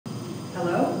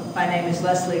name is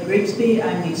Leslie Grigsby.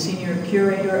 I'm the Senior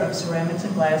Curator of Ceramics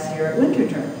and Glass here at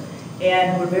Winterthur.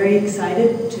 And we're very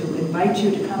excited to invite you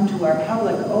to come to our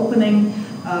public opening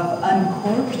of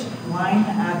Uncorked, Wine,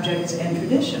 Objects, and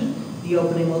Tradition. The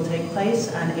opening will take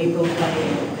place on April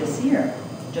 28th this year,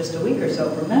 just a week or so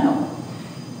from now.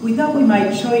 We thought we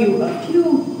might show you a few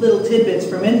little tidbits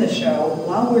from in the show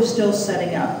while we're still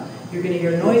setting up. You're going to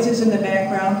hear noises in the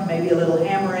background, maybe a little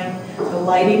hammering. The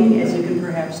lighting, as you can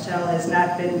perhaps tell, has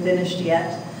not been finished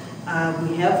yet.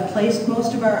 We have placed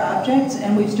most of our objects,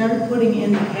 and we've started putting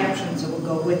in the captions that will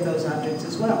go with those objects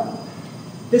as well.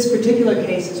 This particular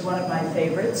case is one of my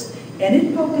favorites, and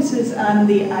it focuses on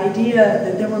the idea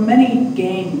that there were many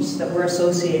games that were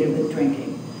associated with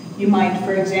drinking. You might,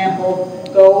 for example,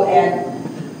 go and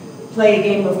play a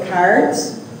game of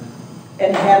cards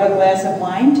and have a glass of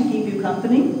wine to keep you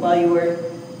company while you were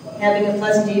having a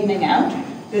pleasant evening out.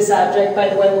 This object, by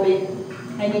the way, will be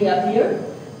hanging up here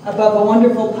above a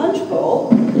wonderful punch bowl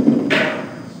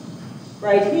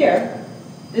right here.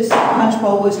 This punch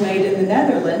bowl was made in the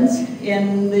Netherlands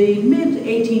in the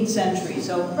mid-18th century,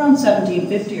 so around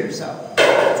 1750 or so.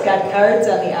 It's got cards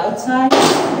on the outside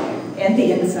and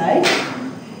the inside,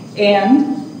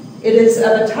 and it is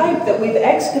of a type that we've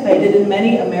excavated in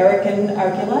many American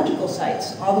archaeological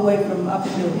sites, all the way from up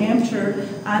in New Hampshire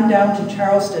on down to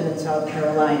Charleston in South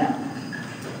Carolina.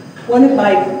 One of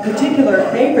my particular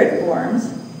favorite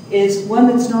forms is one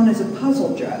that's known as a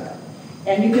puzzle jug.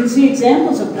 And you can see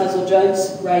examples of puzzle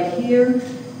jugs right here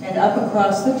and up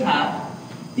across the top.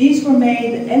 These were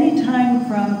made any time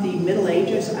from the Middle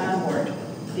Ages onward.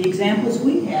 The examples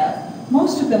we have,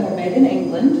 most of them were made in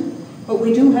England, but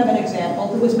we do have an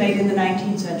example that was made in the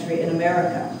 19th century in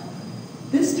America.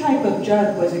 This type of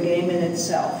jug was a game in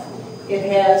itself. It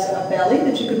has a belly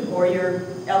that you could pour your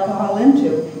alcohol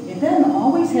into. It then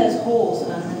always has holes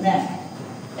on the neck.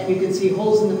 And you can see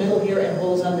holes in the middle here and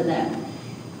holes on the neck.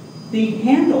 The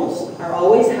handles are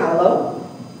always hollow.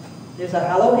 There's a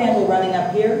hollow handle running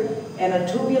up here and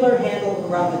a tubular handle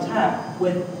around the top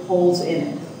with holes in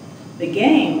it. The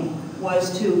game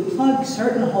was to plug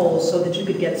certain holes so that you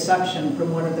could get suction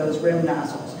from one of those rim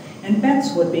nozzles. And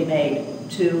bets would be made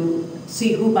to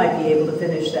see who might be able to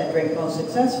finish that drink most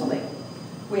successfully.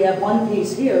 We have one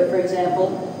piece here, for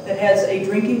example, that has a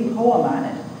drinking poem on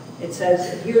it. It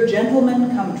says, "Here,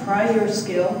 gentlemen, come try your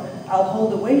skill. I'll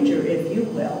hold a wager, if you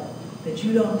will, that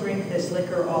you don't drink this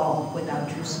liquor all without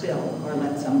you spill or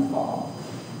let some fall."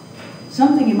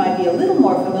 Something you might be a little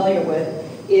more familiar with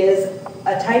is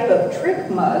a type of trick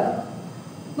mug.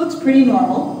 Looks pretty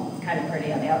normal, kind of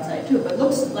pretty on the outside too, but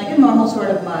looks like a normal sort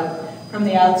of mug from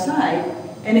the outside.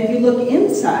 And if you look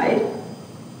inside,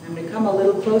 I'm going to come a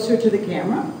little closer to the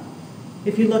camera.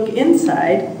 If you look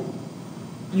inside,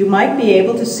 you might be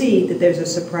able to see that there's a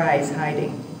surprise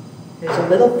hiding. There's a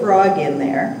little frog in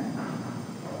there,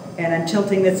 and I'm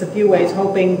tilting this a few ways,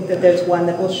 hoping that there's one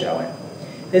that will show it.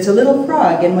 There's a little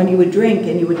frog, and when you would drink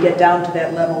and you would get down to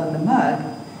that level in the mug,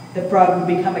 the frog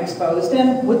would become exposed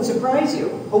and would surprise you,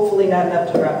 hopefully not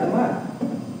enough to drop the mug.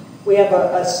 We have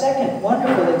a second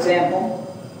wonderful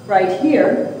example right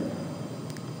here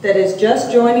that is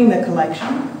just joining the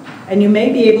collection, and you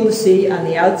may be able to see on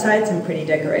the outside some pretty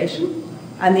decoration.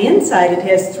 On the inside, it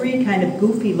has three kind of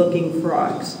goofy-looking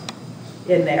frogs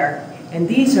in there, and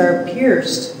these are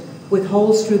pierced with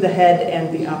holes through the head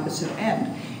and the opposite end.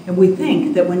 And we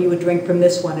think that when you would drink from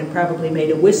this one, it probably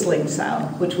made a whistling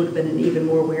sound, which would have been an even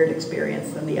more weird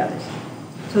experience than the others.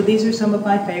 So these are some of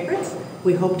my favorites.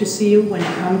 We hope to see you when you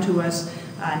come to us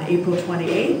on April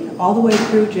 28th, all the way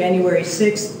through January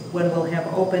 6th, when we'll have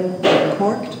open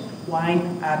Uncorked,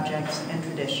 Wine, Objects, and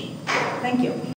Tradition. Thank you.